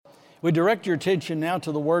We direct your attention now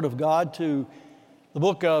to the Word of God, to the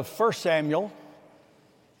book of 1 Samuel.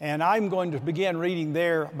 And I'm going to begin reading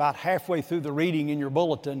there about halfway through the reading in your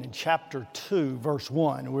bulletin in chapter 2, verse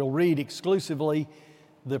 1. We'll read exclusively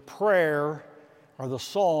the prayer or the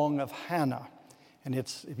song of Hannah. And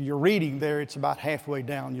if you're reading there, it's about halfway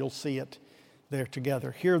down. You'll see it there together.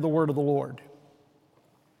 Hear the word of the Lord.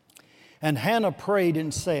 And Hannah prayed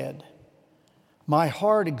and said, "My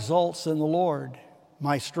heart exalts in the Lord.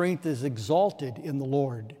 My strength is exalted in the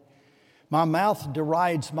Lord. My mouth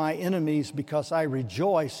derides my enemies because I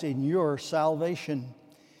rejoice in your salvation.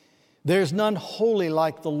 There's none holy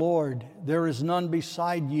like the Lord. There is none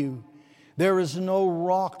beside you. There is no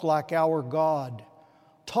rock like our God.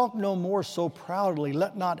 Talk no more so proudly.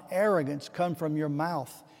 Let not arrogance come from your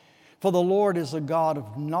mouth. For the Lord is a God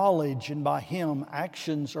of knowledge, and by him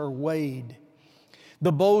actions are weighed.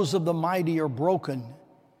 The bows of the mighty are broken,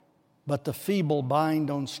 but the feeble bind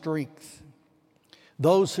on strength.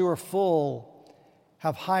 Those who are full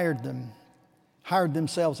have hired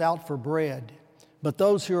themselves out for bread, but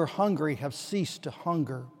those who are hungry have ceased to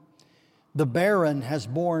hunger. The barren has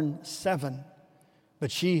borne 7, but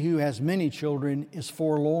she who has many children is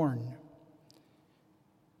forlorn.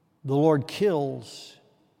 The Lord kills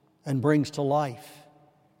and brings to life.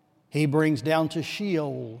 He brings down to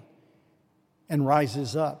Sheol and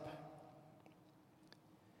rises up.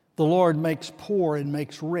 The Lord makes poor and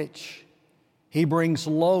makes rich. He brings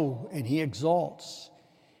low and he exalts.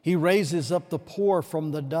 He raises up the poor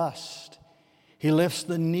from the dust. He lifts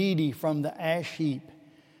the needy from the ash heap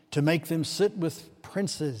to make them sit with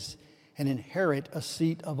princes and inherit a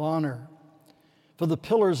seat of honor. For the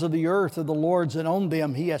pillars of the earth are the Lord's, and on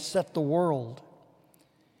them he has set the world.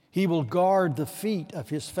 He will guard the feet of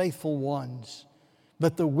his faithful ones,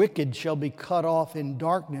 but the wicked shall be cut off in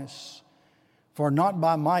darkness. For not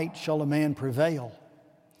by might shall a man prevail.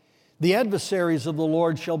 The adversaries of the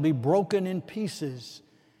Lord shall be broken in pieces.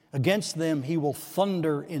 Against them he will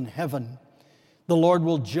thunder in heaven. The Lord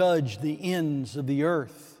will judge the ends of the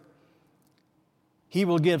earth. He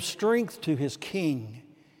will give strength to his king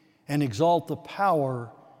and exalt the power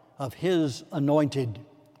of his anointed."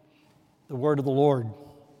 The word of the Lord.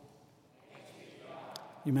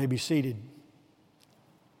 You may be seated.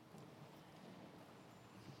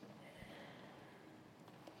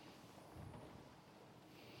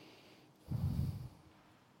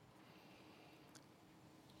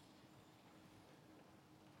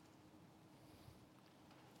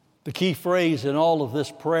 The key phrase in all of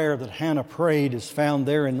this prayer that Hannah prayed is found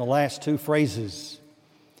there in the last 2 phrases.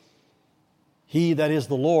 He, that is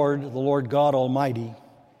the Lord God Almighty,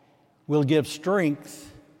 will give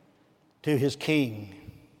strength to his king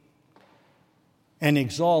and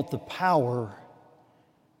exalt the power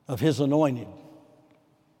of his anointed.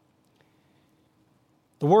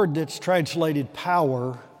 The word that's translated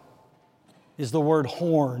power is the word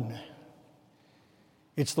horn.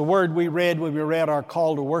 It's the word we read when we read our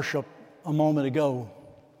call to worship a moment ago,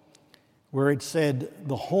 where it said,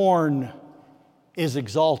 "The horn is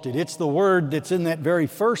exalted." It's the word that's in that very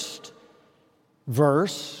first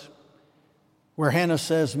verse, where Hannah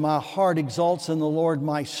says, "My heart exalts in the Lord,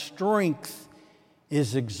 my strength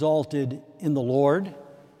is exalted in the Lord."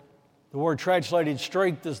 The word translated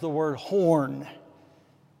strength is the word horn.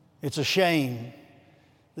 It's a shame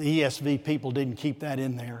the ESV people didn't keep that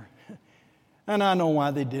in there. And I know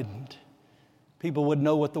why they didn't. People would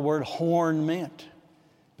know what the word horn meant.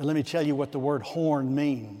 But let me tell you what the word horn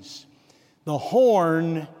means. The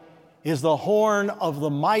horn is the horn of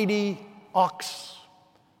the mighty ox.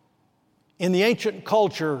 In the ancient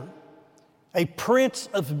culture, a prince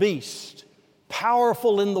of beasts,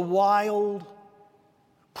 powerful in the wild,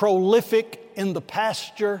 prolific in the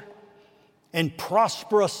pasture, and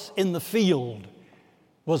prosperous in the field,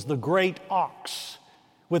 was the great ox,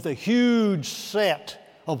 with a huge set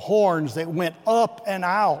of horns that went up and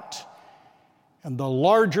out. And the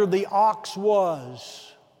larger the ox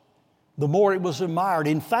was, the more it was admired.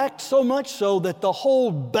 In fact, so much so that the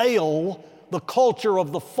whole Baal, the culture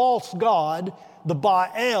of the false god, the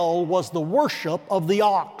Baal, was the worship of the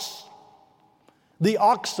ox. The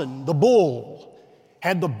oxen, the bull,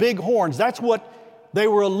 had the big horns. That's what they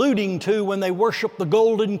were alluding to when they worshiped the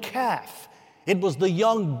golden calf. It was the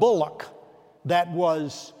young bullock that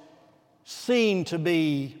was seen to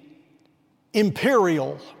be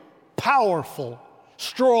imperial, powerful,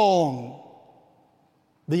 strong.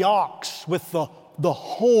 The ox with the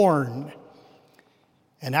horn.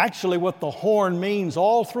 And actually what the horn means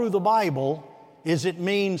all through the Bible is it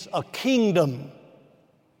means a kingdom. In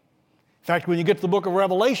fact, when you get to the book of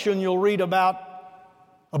Revelation, you'll read about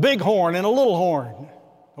a big horn and a little horn.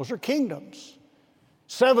 Those are kingdoms.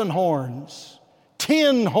 7 horns,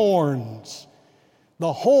 10 horns.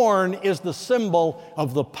 The horn is the symbol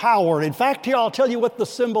of the power. In fact, here I'll tell you what the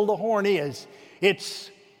symbol of the horn is.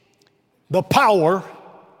 It's the power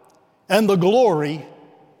and the glory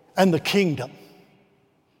and the kingdom.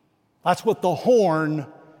 That's what the horn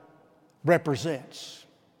represents.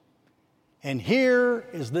 And here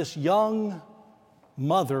is this young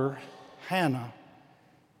mother, Hannah,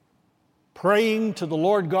 praying to the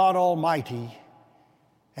Lord God Almighty,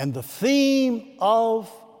 and the theme of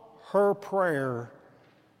her prayer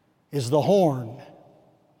is the horn,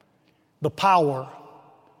 the power,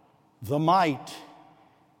 the might,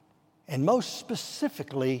 and most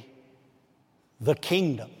specifically, the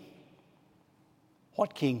kingdom.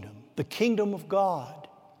 What kingdom? The kingdom of God.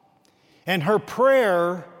 And her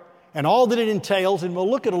prayer and all that it entails, and we'll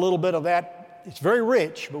look at a little bit of that. It's very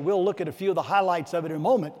rich, but we'll look at a few of the highlights of it in a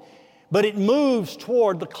moment. But it moves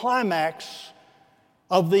toward the climax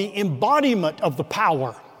of the embodiment of the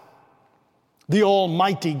power. The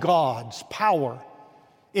Almighty God's power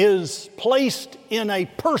is placed in a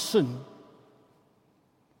person.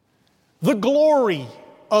 The glory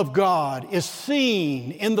of God is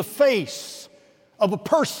seen in the face of a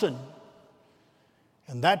person.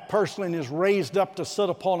 And that person is raised up to sit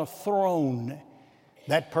upon a throne.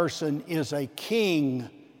 That person is a king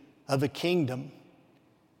of a kingdom.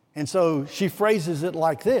 And so she phrases it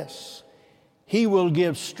like this: He will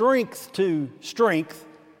give strength to strength.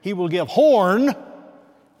 He will give horn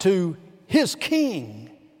to His king.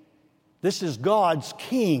 This is God's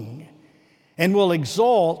king, and will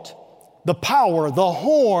exalt the power, the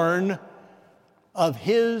horn of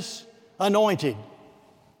His anointed.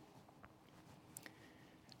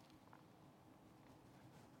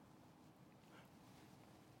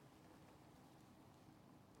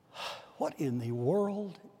 What in the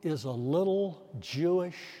world is a little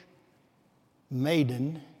Jewish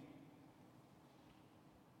maiden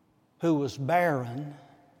who was barren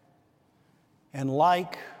and,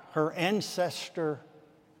 like her ancestor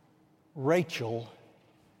Rachel,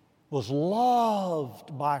 was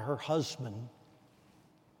loved by her husband,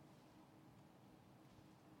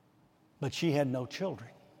 but she had no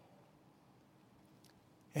children?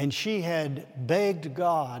 And she had begged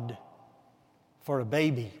God for a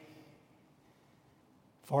baby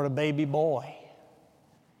boy.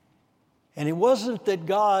 And it wasn't that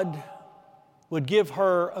God would give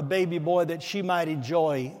her a baby boy that she might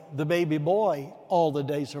enjoy the baby boy all the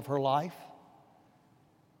days of her life,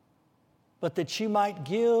 but that she might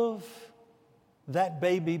give that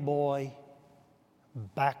baby boy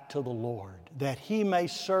back to the Lord, that he may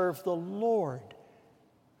serve the Lord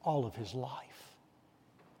all of his life.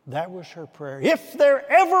 That was her prayer. If there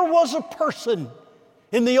ever was a person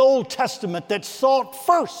in the Old Testament that sought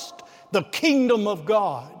first the kingdom of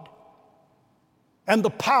God and the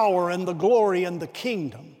power and the glory and the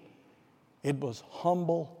kingdom, it was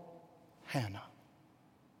humble Hannah.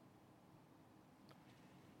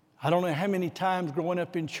 I don't know how many times growing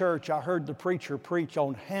up in church I heard the preacher preach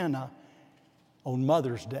on Hannah on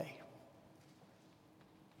Mother's Day.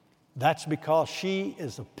 That's because she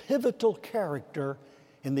is a pivotal character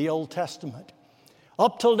in the Old Testament.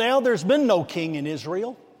 Up till now, there's been no king in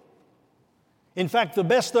Israel. In fact, the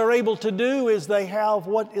best they're able to do is they have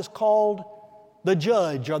what is called the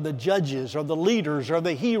judge or the judges or the leaders or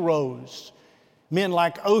the heroes. Men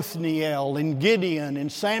like Othniel and Gideon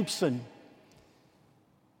and Samson.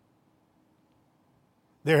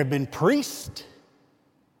 There have been priests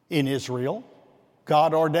in Israel.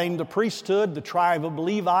 God ordained the priesthood, the tribe of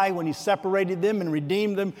Levi, when He separated them and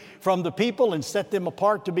redeemed them from the people and set them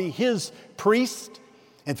apart to be His priest.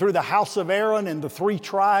 And through the house of Aaron and the 3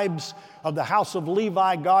 tribes of the house of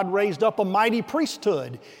Levi, God raised up a mighty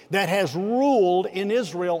priesthood that has ruled in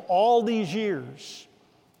Israel all these years.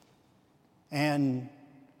 And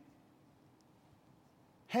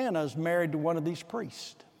Hannah's married to one of these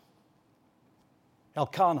priests,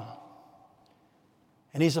 Elkanah.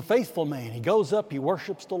 And he's a faithful man. He goes up, he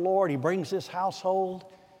worships the Lord, he brings his household.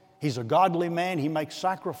 He's a godly man. He makes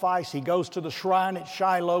sacrifice. He goes to the shrine at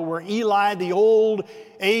Shiloh where Eli, the old,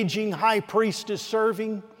 aging high priest, is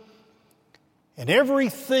serving. And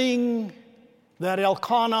everything that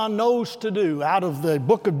Elkanah knows to do out of the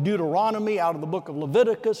book of Deuteronomy, out of the book of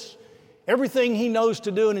Leviticus, everything he knows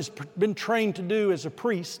to do and has been trained to do as a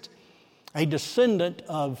priest, a descendant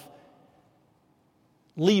of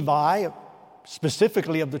Levi,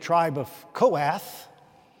 specifically of the tribe of Kohath,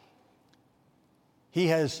 he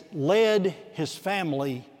has led his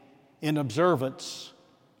family in observance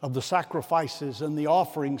of the sacrifices and the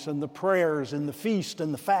offerings and the prayers and the feast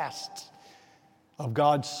and the fasts of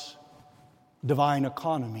God's divine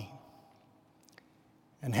economy.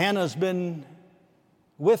 And Hannah's been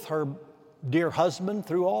with her dear husband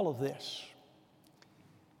through all of this.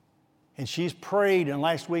 And she's prayed, and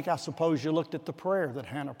last week I suppose you looked at the prayer that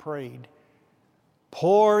Hannah prayed,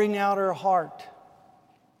 pouring out her heart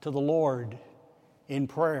to the Lord in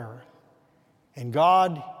prayer. And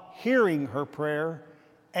God hearing her prayer,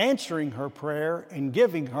 answering her prayer, and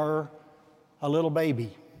giving her a little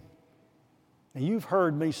baby. Now you've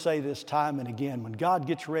heard me say this time and again, when God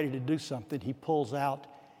gets ready to do something, He pulls out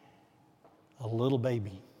a little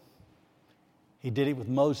baby. He did it with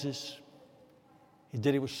Moses. He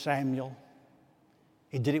did it with Samuel.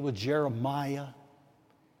 He did it with Jeremiah.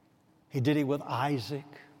 He did it with Isaac.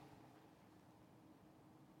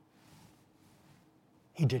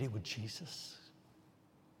 He did it with Jesus.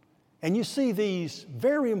 And you see these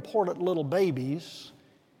very important little babies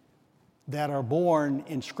that are born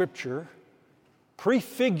in Scripture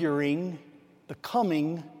prefiguring the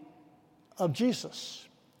coming of Jesus.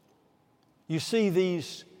 You see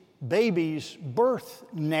these babies' birth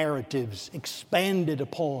narratives expanded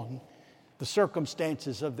upon the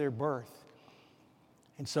circumstances of their birth.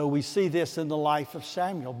 And so we see this in the life of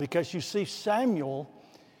Samuel, because you see Samuel,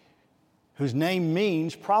 whose name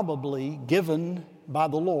means probably given by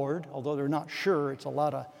the Lord, although they're not sure. It's a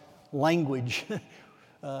lot of language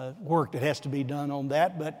work that has to be done on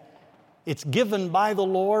that, but it's given by the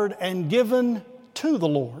Lord and given to the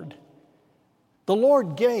Lord. The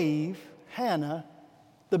Lord gave Hannah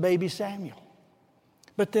the baby Samuel.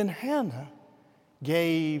 But then Hannah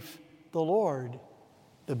gave the Lord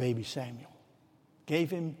the baby Samuel,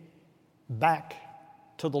 gave him back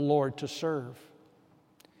to the Lord to serve.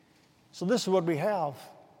 So this is what we have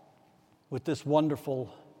with this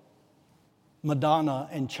wonderful Madonna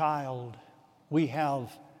and child. We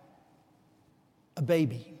have a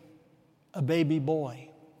baby boy.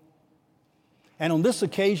 And on this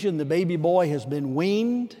occasion, the baby boy has been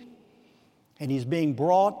weaned, and he's being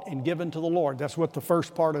brought and given to the Lord. That's what the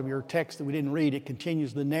first part of your text that we didn't read, it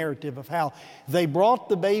continues the narrative of how they brought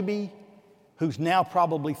the baby, who's now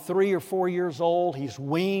probably 3 or 4 years old. He's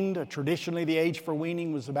weaned. Traditionally, the age for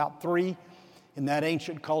weaning was about 3 in that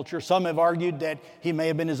ancient culture. Some have argued that he may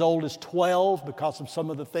have been as old as 12 because of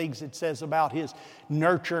some of the things it says about his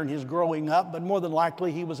nurture and his growing up, but more than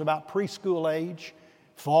likely he was about preschool age,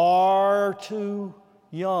 far too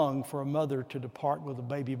young for a mother to depart with a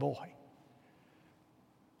baby boy.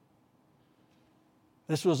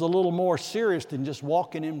 This was a little more serious than just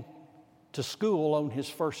walking him to school on his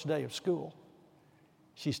first day of school.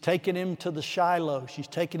 She's taken him to the Shiloh. She's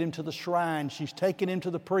taken him to the shrine. She's taken him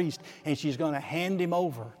to the priest, and she's going to hand him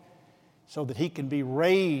over so that he can be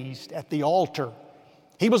raised at the altar.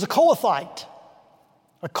 He was a Kohathite.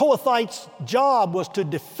 A Kohathite's job was to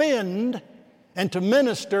defend and to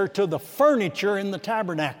minister to the furniture in the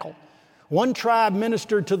tabernacle. One tribe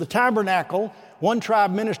ministered to the tabernacle, one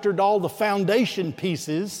tribe ministered to all the foundation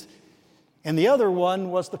pieces, and the other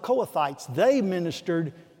one was the Kohathites. They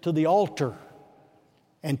ministered to the altar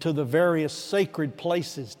and to the various sacred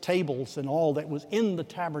places, tables and all that was in the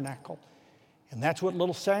tabernacle. And that's what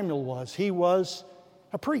little Samuel was. He was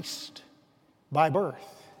a priest by birth.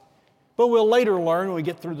 But we'll later learn when we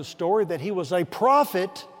get through the story that he was a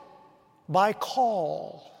prophet by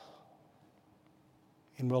call.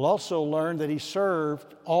 And we'll also learn that he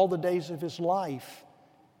served all the days of his life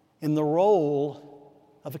in the role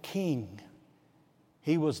of a king.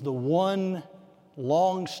 He was the one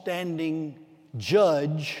long-standing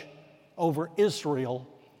judge over Israel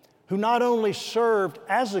who not only served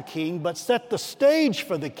as a king but set the stage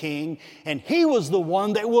for the king, and he was the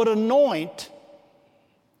one that would anoint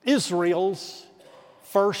Israel's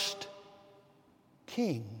first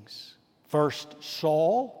kings. First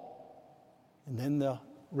Saul, and then the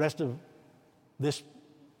rest of this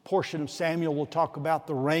portion of Samuel will talk about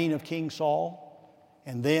the reign of King Saul,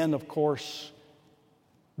 and then, of course,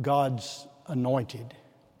 God's anointed,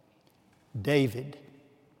 David,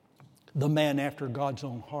 the man after God's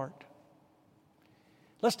own heart.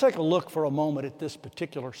 Let's take a look for a moment at this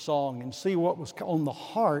particular song and see what was on the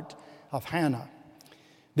heart of Hannah.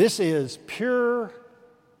 This is pure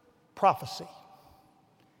prophecy.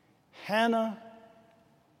 Hannah,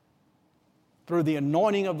 through the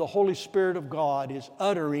anointing of the Holy Spirit of God, is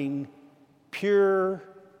uttering pure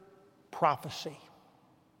prophecy.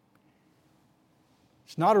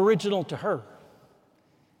 It's not original to her.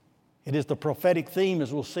 It is the prophetic theme,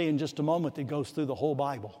 as we'll see in just a moment, that goes through the whole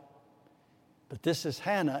Bible. But this is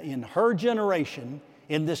Hannah in her generation,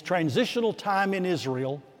 in this transitional time in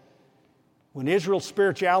Israel, when Israel's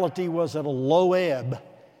spirituality was at a low ebb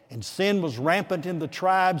and sin was rampant in the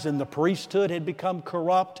tribes and the priesthood had become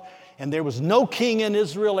corrupt and there was no king in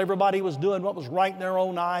Israel. Everybody was doing what was right in their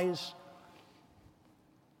own eyes.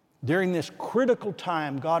 During this critical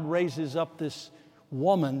time, God raises up this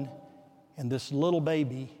woman and this little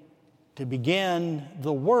baby to begin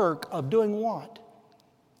the work of doing what?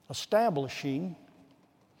 Establishing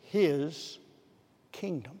His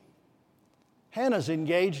kingdom. Hannah's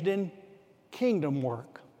engaged in kingdom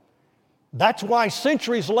work. That's why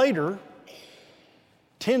centuries later,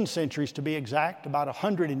 10 centuries to be exact, about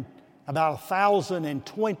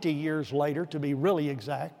 1,020 years later to be really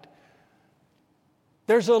exact,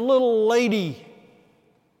 there's a little lady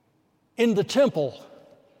in the temple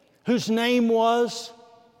whose name was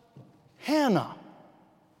Hannah,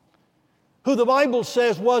 who the Bible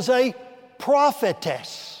says was a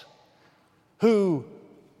prophetess who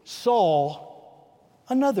saw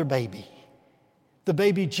another baby, the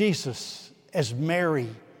baby Jesus, as Mary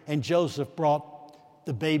and Joseph brought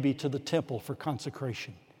the baby to the temple for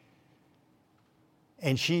consecration.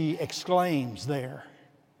 And she exclaims there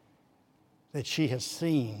that she has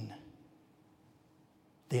seen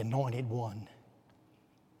the Anointed One,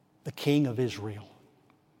 the King of Israel.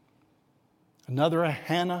 Another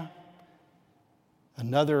Hannah,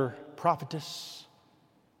 another prophetess,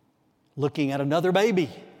 looking at another baby,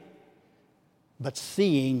 but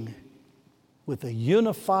seeing with a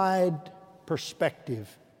unified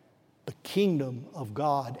perspective the kingdom of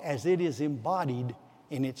God as it is embodied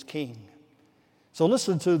in its King. So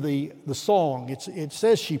listen to the song. It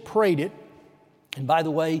says she prayed it. And by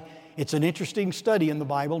the way, it's an interesting study in the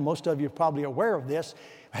Bible. Most of you are probably aware of this,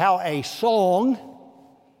 how a song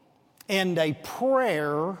and a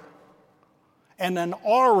prayer and an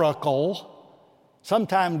oracle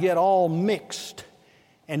sometimes get all mixed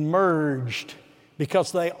and merged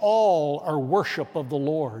because they all are worship of the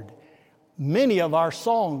Lord. Many of our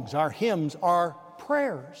songs, our hymns, are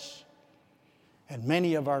prayers. And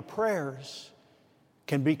many of our prayers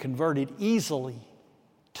can be converted easily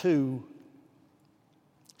to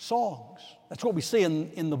songs. That's what we see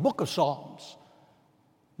in the book of Psalms.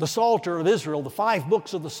 The Psalter of Israel, the 5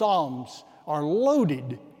 books of the Psalms, are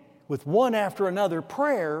loaded with one after another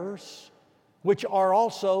prayers, which are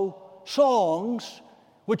also songs,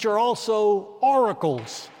 which are also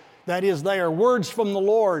oracles. That is, they are words from the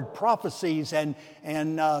Lord, prophecies and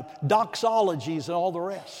doxologies and all the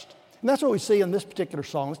rest. And that's what we see in this particular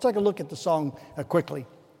song. Let's take a look at the song quickly.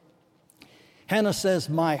 Hannah says,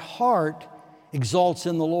 "My heart exalts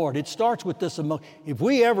in the Lord." It starts with this emotion. If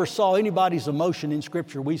we ever saw anybody's emotion in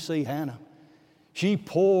Scripture, we see Hannah. She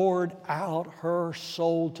poured out her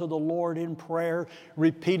soul to the Lord in prayer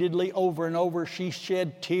repeatedly over and over. She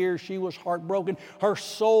shed tears. She was heartbroken. Her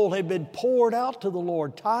soul had been poured out to the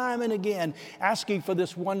Lord time and again, asking for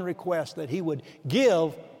this one request, that He would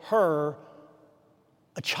give her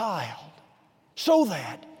a child so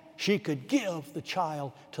that she could give the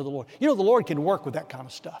child to the Lord. You know, the Lord can work with that kind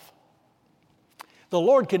of stuff. The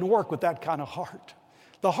Lord can work with that kind of heart.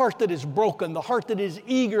 The heart that is broken, the heart that is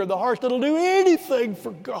eager, the heart that will do anything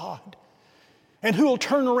for God, and who will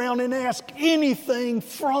turn around and ask anything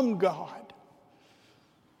from God,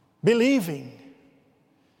 believing.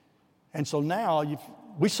 And so now,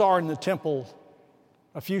 we saw her in the temple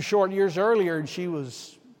a few short years earlier, and she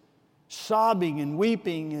was sobbing and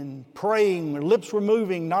weeping and praying. Her lips were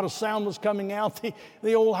moving, not a sound was coming out.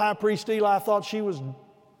 The old high priest Eli thought she was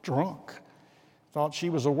drunk. Thought she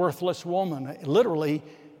was a worthless woman, literally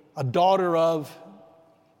a daughter of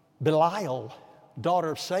Belial,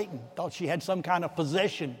 daughter of Satan. Thought she had some kind of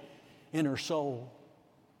possession in her soul.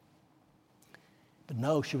 But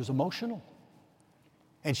no, she was emotional.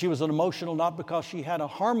 And she was emotional not because she had a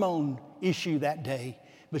hormone issue that day,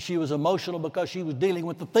 but she was emotional because she was dealing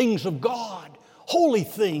with the things of God, holy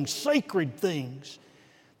things, sacred things.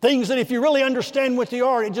 Things that if you really understand what they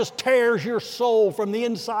are, it just tears your soul from the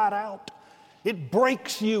inside out. It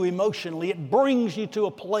breaks you emotionally. It brings you to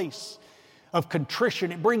a place of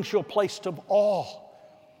contrition. It brings you a place of awe.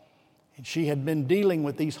 And she had been dealing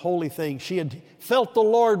with these holy things. She had felt the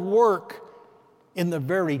Lord work in the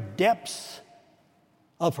very depths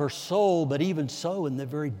of her soul, but even so, in the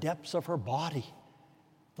very depths of her body,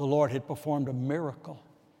 the Lord had performed a miracle.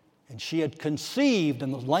 And she had conceived,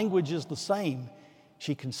 and the language is the same.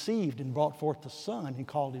 She conceived and brought forth a son and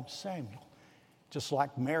called him Samuel, just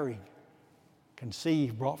like Mary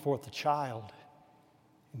conceived, brought forth a child,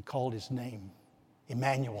 and called his name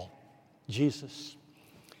Emmanuel, Jesus.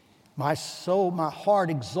 My soul, my heart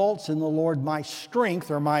exalts in the Lord. My strength,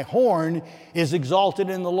 or my horn, is exalted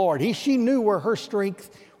in the Lord. She knew where her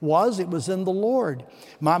strength was. It was in the Lord.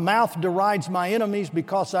 My mouth derides my enemies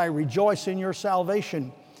because I rejoice in your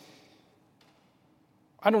salvation.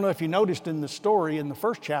 I don't know if you noticed in the story in the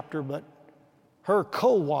first chapter, but her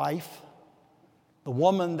co-wife, the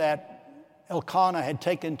woman that Elkanah had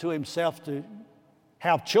taken to himself to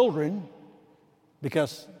have children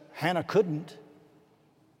because Hannah couldn't,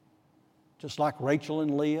 just like Rachel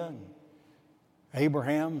and Leah and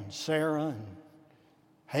Abraham and Sarah and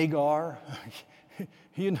Hagar.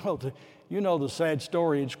 You know the sad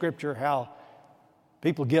story in Scripture, how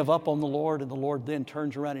people give up on the Lord and the Lord then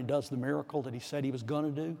turns around and does the miracle that He said He was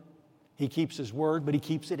going to do. He keeps His word, but He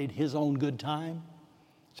keeps it in His own good time.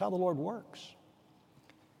 That's how the Lord works.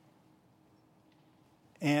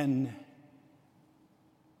 And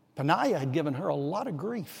Peninnah had given her a lot of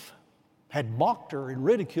grief, had mocked her and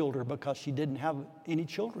ridiculed her because she didn't have any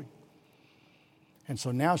children. And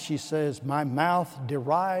so now she says, my mouth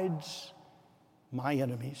derides my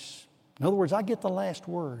enemies. In other words, I get the last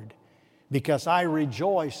word because I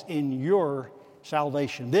rejoice in your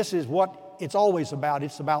salvation. This is what it's always about.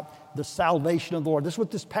 It's about the salvation of the Lord. This is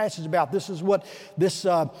what this passage is about. This is what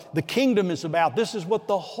the kingdom is about. This is what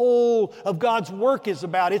the whole of God's work is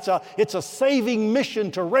about. It's a saving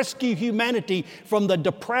mission to rescue humanity from the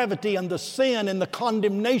depravity and the sin and the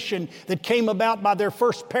condemnation that came about by their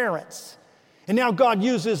first parents. And now God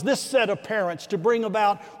uses this set of parents to bring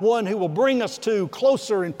about one who will bring us to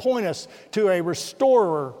closer and point us to a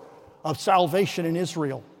restorer of salvation in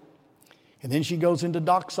Israel. And then she goes into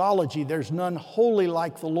doxology. There's none holy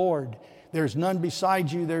like the Lord. There's none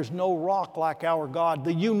beside you. There's no rock like our God.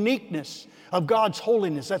 The uniqueness of God's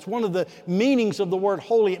holiness. That's one of the meanings of the word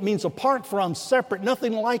holy. It means apart from, separate,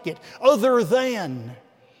 nothing like it, other than.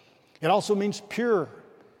 It also means pure.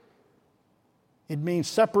 It means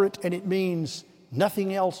separate, and it means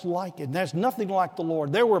nothing else like it. And there's nothing like the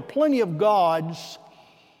Lord. There were plenty of gods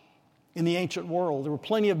in the ancient world. There were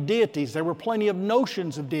plenty of deities. There were plenty of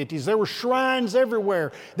notions of deities. There were shrines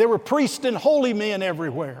everywhere. There were priests and holy men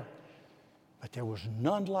everywhere. But there was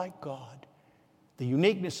none like God. The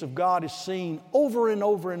uniqueness of God is seen over and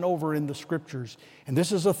over and over in the Scriptures. And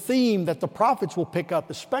this is a theme that the prophets will pick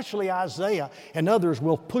up, especially Isaiah and others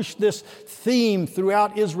will push this theme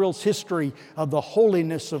throughout Israel's history of the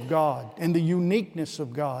holiness of God and the uniqueness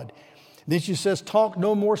of God. Then she says, talk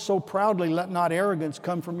no more so proudly, let not arrogance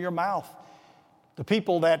come from your mouth. The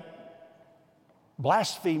people that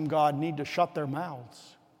blaspheme God need to shut their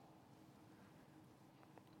mouths.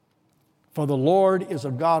 For the Lord is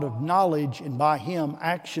a God of knowledge, and by Him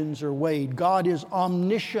actions are weighed. God is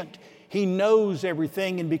omniscient. He knows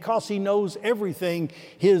everything, and because He knows everything,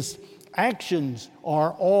 His actions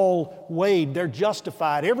are all weighed. They're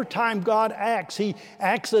justified. Every time God acts, He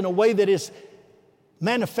acts in a way that is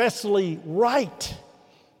manifestly right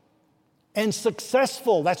and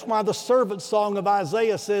successful. That's why the servant song of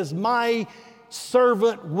Isaiah says, my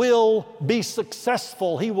servant will be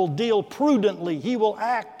successful. He will deal prudently. He will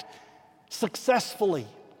act successfully.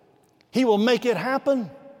 He will make it happen.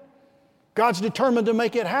 God's determined to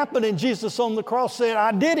make it happen, and Jesus on the cross said,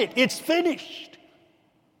 I did it. It's finished.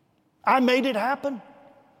 I made it happen.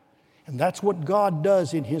 And that's what God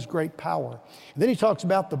does in His great power. And then He talks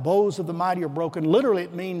about the bows of the mighty are broken. Literally,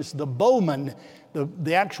 it means the bowmen,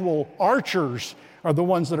 the actual archers are the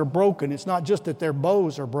ones that are broken. It's not just that their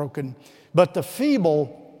bows are broken, but the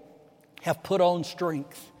feeble have put on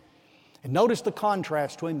strength. And notice the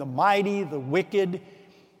contrast between the mighty, the wicked,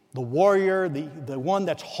 the warrior, the one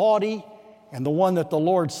that's haughty, and the one that the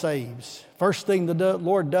Lord saves. First thing the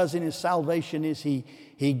Lord does in His salvation is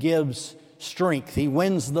He gives strength. He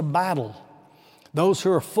wins the battle. Those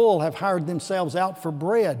who are full have hired themselves out for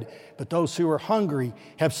bread, but those who are hungry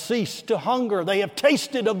have ceased to hunger. They have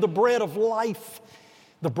tasted of the bread of life,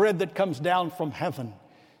 the bread that comes down from heaven.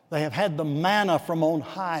 They have had the manna from on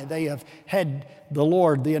high. They have had the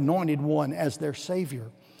Lord, the Anointed One, as their Savior.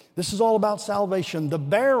 This is all about salvation. The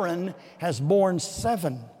barren has borne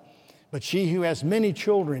 7, but she who has many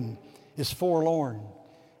children is forlorn.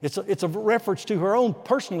 It's a reference to her own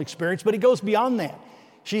personal experience, but it goes beyond that.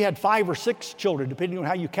 She had 5 or 6 children, depending on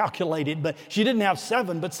how you calculate it, but she didn't have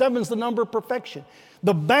 7, but 7's the number of perfection.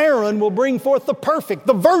 The barren will bring forth the perfect.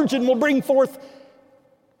 The virgin will bring forth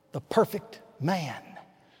the perfect man.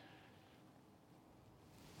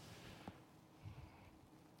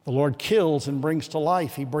 The Lord kills and brings to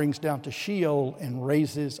life. He brings down to Sheol and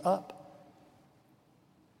raises up.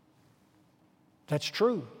 That's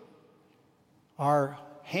true. Our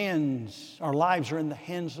lives are in the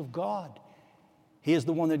hands of God. He is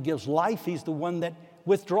the one that gives life. He's the one that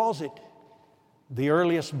withdraws it. The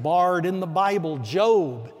earliest bard in the Bible,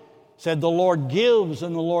 Job, said, the Lord gives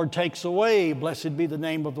and the Lord takes away. Blessed be the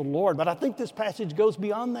name of the Lord. But I think this passage goes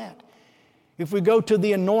beyond that. If we go to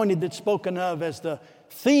the anointed that's spoken of as the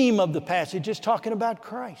theme of the passage is talking about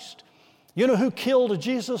Christ. You know who killed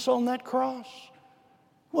Jesus on that cross?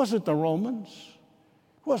 It wasn't the Romans.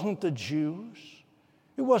 It wasn't the Jews.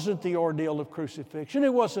 It wasn't the ordeal of crucifixion.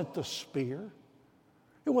 It wasn't the spear.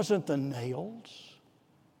 It wasn't the nails.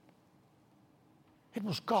 It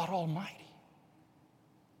was God Almighty.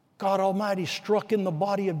 God Almighty struck in the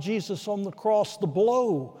body of Jesus on the cross the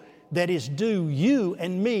blow that is due you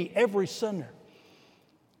and me, every sinner.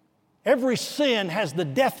 Every sin has the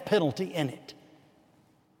death penalty in it.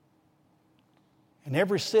 And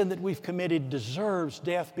every sin that we've committed deserves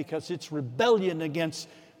death because it's rebellion against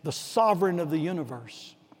the sovereign of the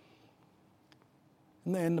universe.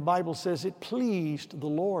 And then the Bible says it pleased the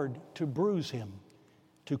Lord to bruise him,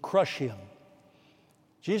 to crush him.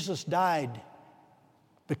 Jesus died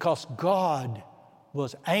because God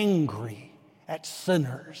was angry at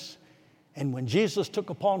sinners. And when Jesus took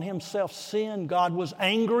upon himself sin, God was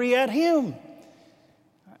angry at him.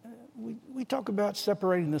 We talk about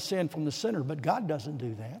separating the sin from the sinner, but God doesn't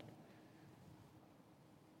do that.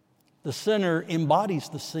 The sinner embodies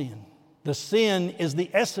the sin. The sin is the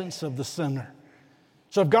essence of the sinner.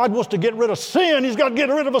 So if God wants to get rid of sin, he's got to get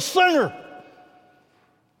rid of a sinner.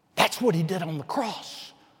 That's what he did on the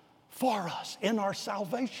cross for us in our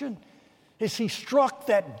salvation, is he struck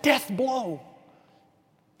that death blow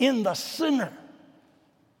in the sinner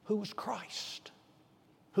who was Christ,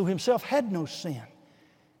 who himself had no sin.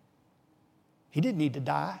 He didn't need to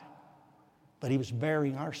die, but he was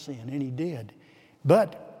bearing our sin, and he did.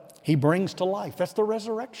 But he brings to life. That's the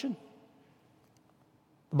resurrection.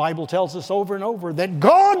 The Bible tells us over and over that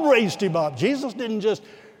God raised him up. Jesus didn't just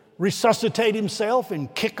resuscitate himself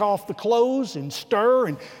and kick off the clothes and stir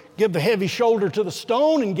and give the heavy shoulder to the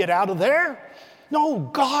stone and get out of there. No,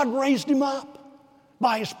 God raised him up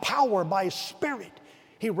by his power, by his Spirit.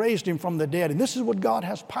 He raised him from the dead. And this is what God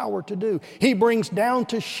has power to do. He brings down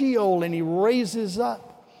to Sheol and he raises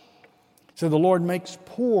up. So the Lord makes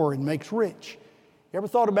poor and makes rich. You ever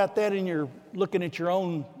thought about that in your looking at your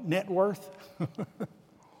own net worth?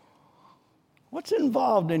 What's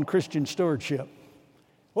involved in Christian stewardship?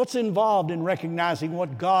 What's involved in recognizing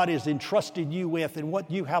what God has entrusted you with and what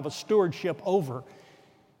you have a stewardship over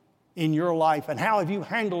in your life? And how have you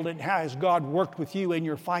handled it? How has God worked with you in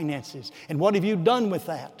your finances? And what have you done with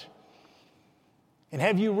that? And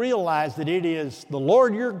have you realized that it is the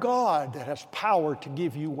Lord your God that has power to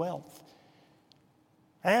give you wealth?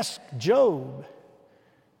 Ask Job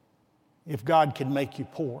if God can make you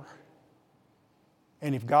poor,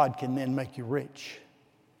 and if God can then make you rich,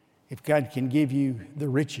 if God can give you the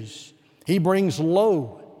riches. He brings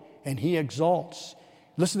low and he exalts.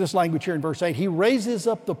 Listen to this language here in verse 8. He raises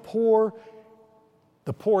up the poor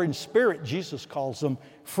in spirit, Jesus calls them,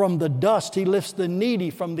 from the dust. He lifts the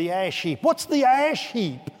needy from the ash heap. What's the ash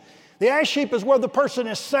heap? The ash heap is where the person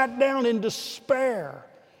is sat down in despair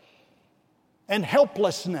and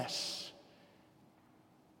helplessness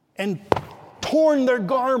and torn their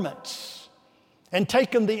garments and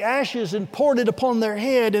taken the ashes and poured it upon their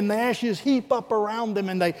head, and the ashes heap up around them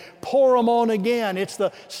and they pour them on again. It's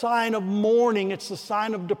the sign of mourning. It's the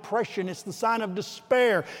sign of depression. It's the sign of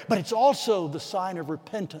despair. But it's also the sign of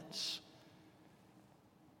repentance.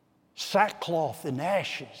 Sackcloth and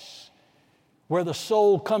ashes, where the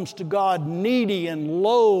soul comes to God needy and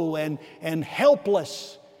low and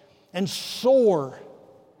helpless and sore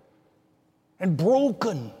and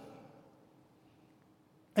broken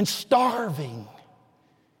and starving.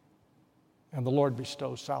 And the Lord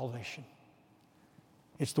bestows salvation.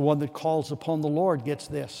 It's the one that calls upon the Lord gets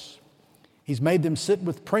this. He's made them sit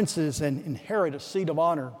with princes and inherit a seat of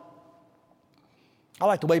honor. I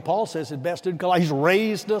like the way Paul says it best in Colossians. He's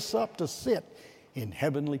raised us up to sit in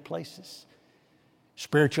heavenly places.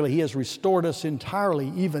 Spiritually, he has restored us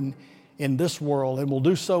entirely, even in this world, and will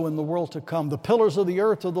do so in the world to come. The pillars of the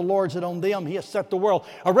earth are the Lord's, and on them he has set the world.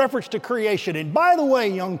 A reference to creation. And by the way,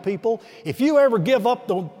 young people, if you ever give up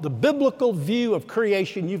the biblical view of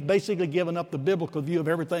creation, you've basically given up the biblical view of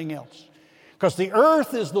everything else. Because the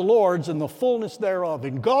earth is the Lord's and the fullness thereof.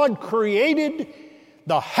 And God created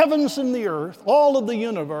the heavens and the earth, all of the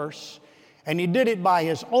universe, and he did it by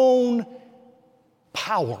his own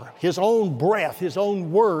power, his own breath, his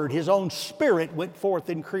own word, his own spirit went forth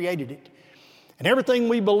and created it. And everything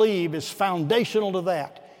we believe is foundational to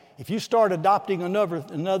that. If you start adopting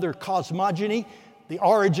another cosmogony, the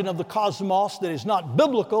origin of the cosmos that is not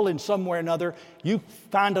biblical in some way or another, you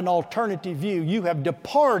find an alternative view. You have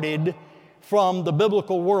departed from the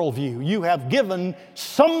biblical worldview. You have given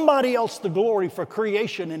somebody else the glory for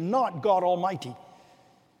creation and not God Almighty.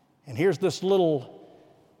 And here's this little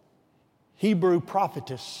Hebrew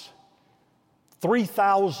prophetess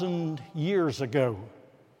 3,000 years ago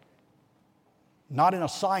not in a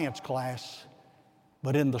science class,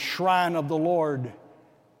 but in the shrine of the Lord,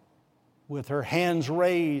 with her hands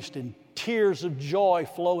raised and tears of joy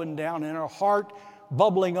flowing down and her heart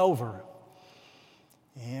bubbling over.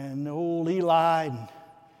 And old Eli and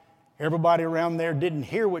everybody around there didn't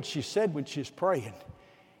hear what she said when she was praying,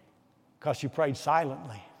 because she prayed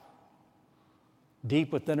silently,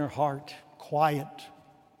 deep within her heart, quiet,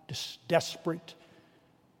 desperate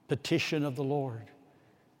petition of the Lord.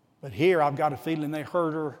 But here I've got a feeling they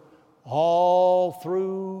heard her all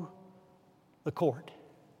through the court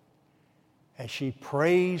as she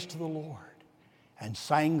praised the Lord and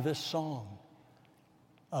sang this song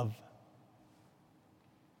of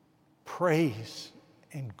praise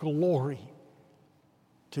and glory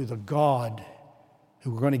to the God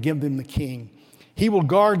who are going to give them the king. He will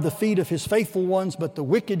guard the feet of his faithful ones, but the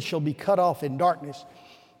wicked shall be cut off in darkness.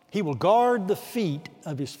 He will guard the feet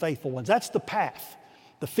of his faithful ones. That's the path.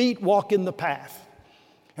 The feet walk in the path.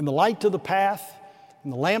 And the light to the path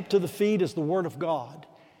and the lamp to the feet is the Word of God.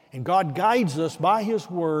 And God guides us by His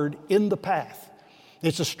Word in the path.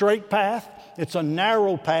 It's a straight path. It's a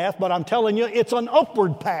narrow path. But I'm telling you, it's an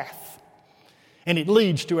upward path. And it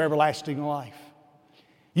leads to everlasting life.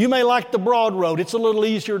 You may like the broad road. It's a little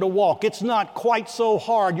easier to walk. It's not quite so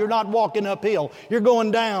hard. You're not walking uphill. You're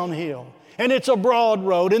going downhill. And it's a broad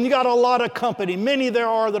road. And you got a lot of company. Many there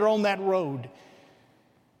are that are on that road.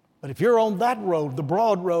 But if you're on that road, the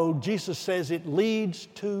broad road, Jesus says it leads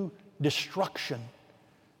to destruction.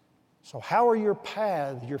 So how are your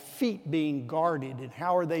paths, your feet being guarded, and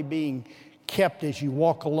how are they being kept as you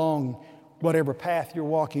walk along whatever path you're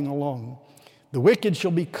walking along? The wicked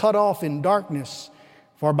shall be cut off in darkness,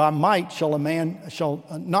 for not by might shall a man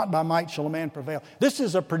prevail. This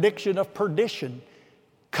is a prediction of perdition.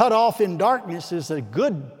 Cut off in darkness is a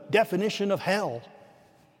good definition of hell.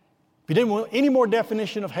 If you didn't want any more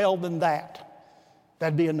definition of hell than that,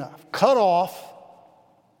 that'd be enough. Cut off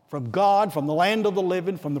from God, from the land of the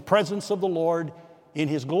living, from the presence of the Lord in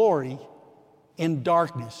His glory, in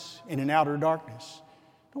darkness, in outer darkness.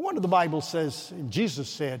 No wonder the Bible says, Jesus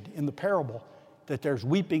said in the parable, that there's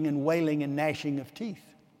weeping and wailing and gnashing of teeth.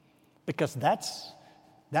 Because that's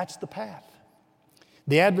the path.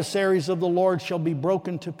 The adversaries of the Lord shall be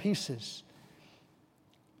broken to pieces.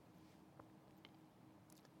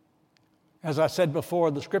 As I said before,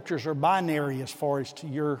 the Scriptures are binary as far as to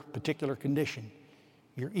your particular condition.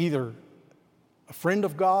 You're either a friend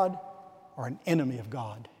of God or an enemy of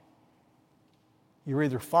God. You're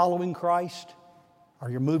either following Christ or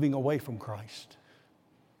you're moving away from Christ.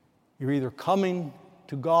 You're either coming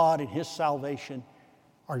to God in His salvation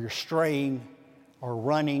or you're straying or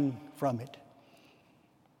running from it.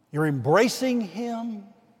 You're embracing Him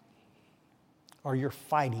or you're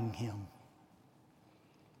fighting Him.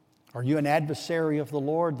 Are you an adversary of the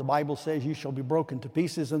Lord? The Bible says you shall be broken to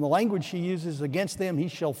pieces. And the language she uses against them, He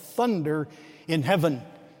shall thunder in heaven.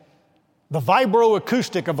 The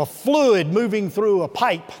vibroacoustic of a fluid moving through a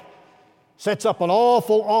pipe sets up an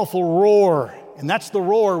awful, awful roar. And that's the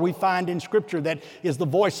roar we find in Scripture that is the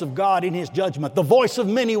voice of God in His judgment. The voice of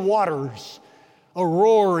many waters, a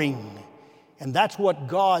roaring. And that's what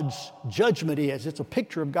God's judgment is. It's a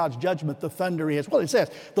picture of God's judgment, the thunder is. Well, it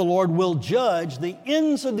says, the Lord will judge the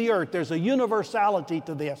ends of the earth. There's a universality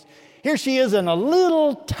to this. Here she is in a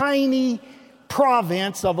little tiny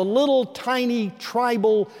province of a little tiny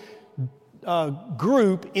tribal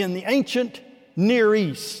group in the ancient Near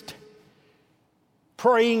East,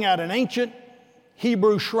 praying at an ancient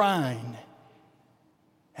Hebrew shrine.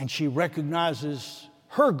 And she recognizes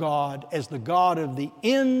her God as the God of the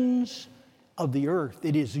ends of the earth.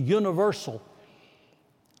 It is universal.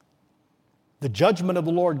 The judgment of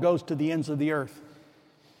the Lord goes to the ends of the earth.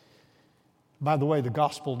 By the way, the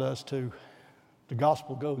gospel does too. The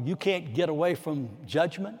gospel goes. You can't get away from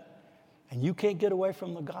judgment, and you can't get away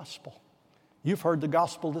from the gospel. You've heard the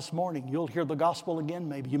gospel this morning. You'll hear the gospel again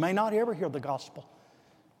maybe. You may not ever hear the gospel.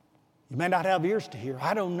 You may not have ears to hear.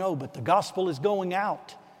 I don't know, but the gospel is going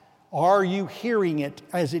out. Are you hearing it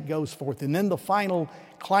as it goes forth? And then the final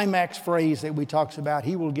climax phrase that we talks about,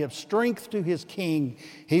 He will give strength to His king.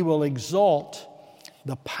 He will exalt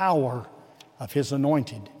the power of His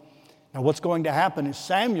anointed. Now what's going to happen is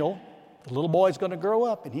Samuel, the little boy, is going to grow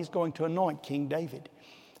up and he's going to anoint King David.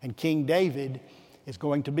 And King David is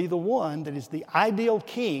going to be the one that is the ideal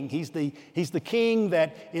king. He's the king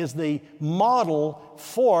that is the model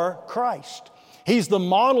for Christ. He's the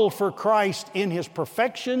model for Christ in His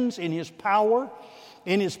perfections, in His power,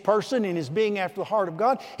 in His person, in His being after the heart of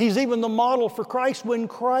God. He's even the model for Christ when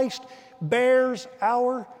Christ bears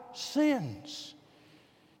our sins.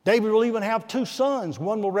 David will even have two sons.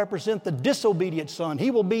 One will represent the disobedient son. He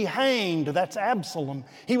will be hanged. That's Absalom.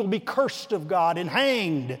 He will be cursed of God and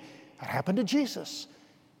hanged. That happened to Jesus.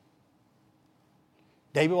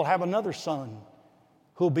 David will have another son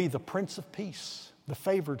who will be the Prince of Peace, the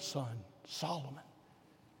favored son, Solomon.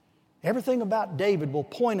 Everything about David will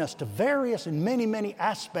point us to various and many, many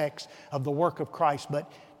aspects of the work of Christ.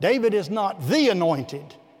 But David is not the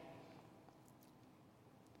anointed.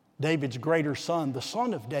 David's greater son, the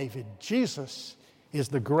son of David, Jesus, is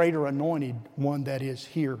the greater anointed one that is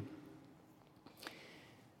here.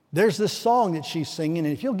 There's this song that she's singing,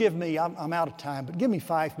 and if you'll give me, I'm out of time, but give me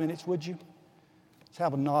 5 minutes, would you? Let's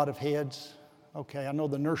have a nod of heads. Okay, I know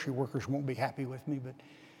the nursery workers won't be happy with me, but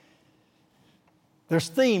there's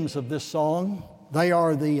themes of this song. They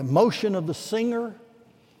are the emotion of the singer,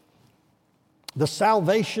 the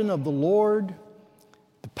salvation of the Lord,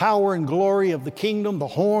 the power and glory of the kingdom, the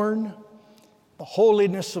horn, the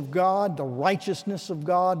holiness of God, the righteousness of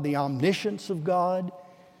God, the omniscience of God,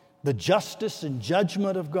 the justice and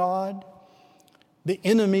judgment of God. The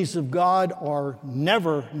enemies of God are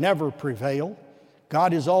never prevail.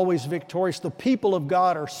 God is always victorious. The people of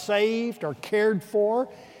God are saved, are cared for,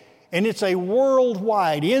 and it's a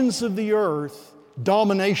worldwide, ends of the earth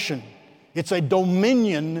domination. It's a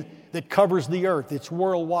dominion that covers the earth. It's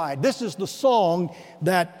worldwide. This is the song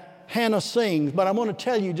that Hannah sings, but I want to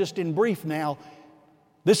tell you just in brief now,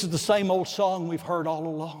 this is the same old song we've heard all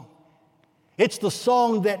along. It's the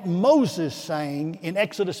song that Moses sang in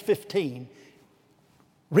Exodus 15.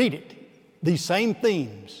 Read it. These same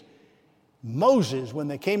themes. Moses, when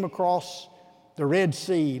they came across the Red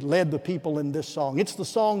Sea, led the people in this song. It's the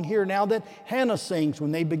song here now that Hannah sings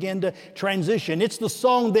when they begin to transition. It's the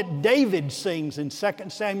song that David sings in 2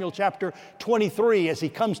 Samuel chapter 23 as he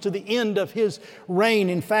comes to the end of his reign.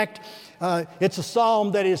 In fact, it's a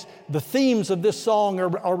psalm that is, the themes of this song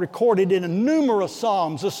are recorded in numerous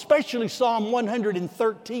psalms, especially Psalm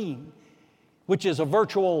 113, which is a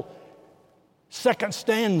virtual second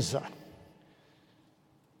stanza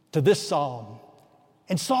to this psalm.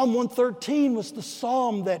 And Psalm 113 was the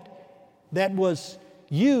psalm that was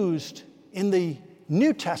used in the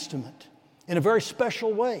New Testament in a very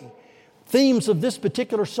special way. Themes of this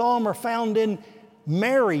particular psalm are found in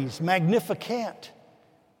Mary's Magnificat,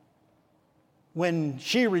 when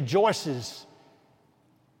she rejoices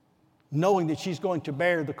knowing that she's going to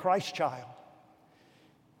bear the Christ child.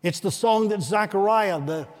 It's the song that Zechariah,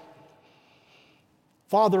 the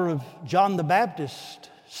father of John the Baptist,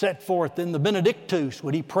 set forth in the Benedictus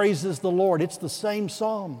when he praises the Lord. It's the same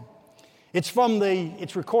psalm. It's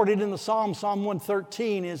recorded in the Psalm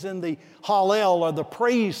 113 is in the Hallel or the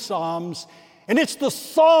praise psalms. And it's the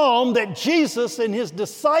psalm that Jesus and his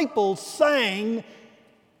disciples sang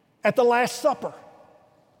at the Last Supper.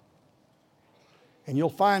 And you'll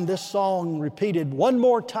find this song repeated one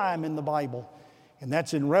more time in the Bible, and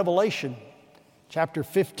that's in Revelation chapter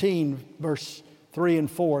 15, verse 3 and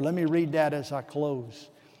 4. Let me read that as I close.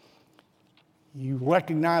 You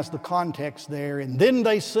recognize the context there. And then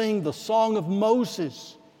they sing the song of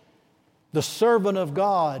Moses, the servant of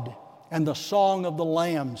God, and the song of the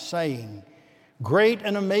Lamb, saying, "Great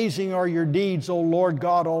and amazing are your deeds, O Lord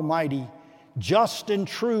God Almighty. Just and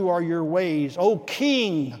true are your ways, O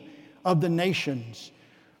King of the nations.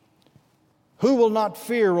 Who will not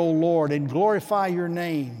fear, O Lord, and glorify your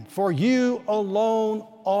name? For you alone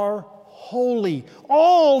are holy.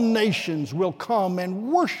 All nations will come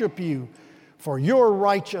and worship you, for your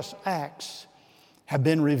righteous acts have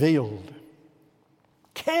been revealed."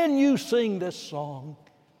 Can you sing this song?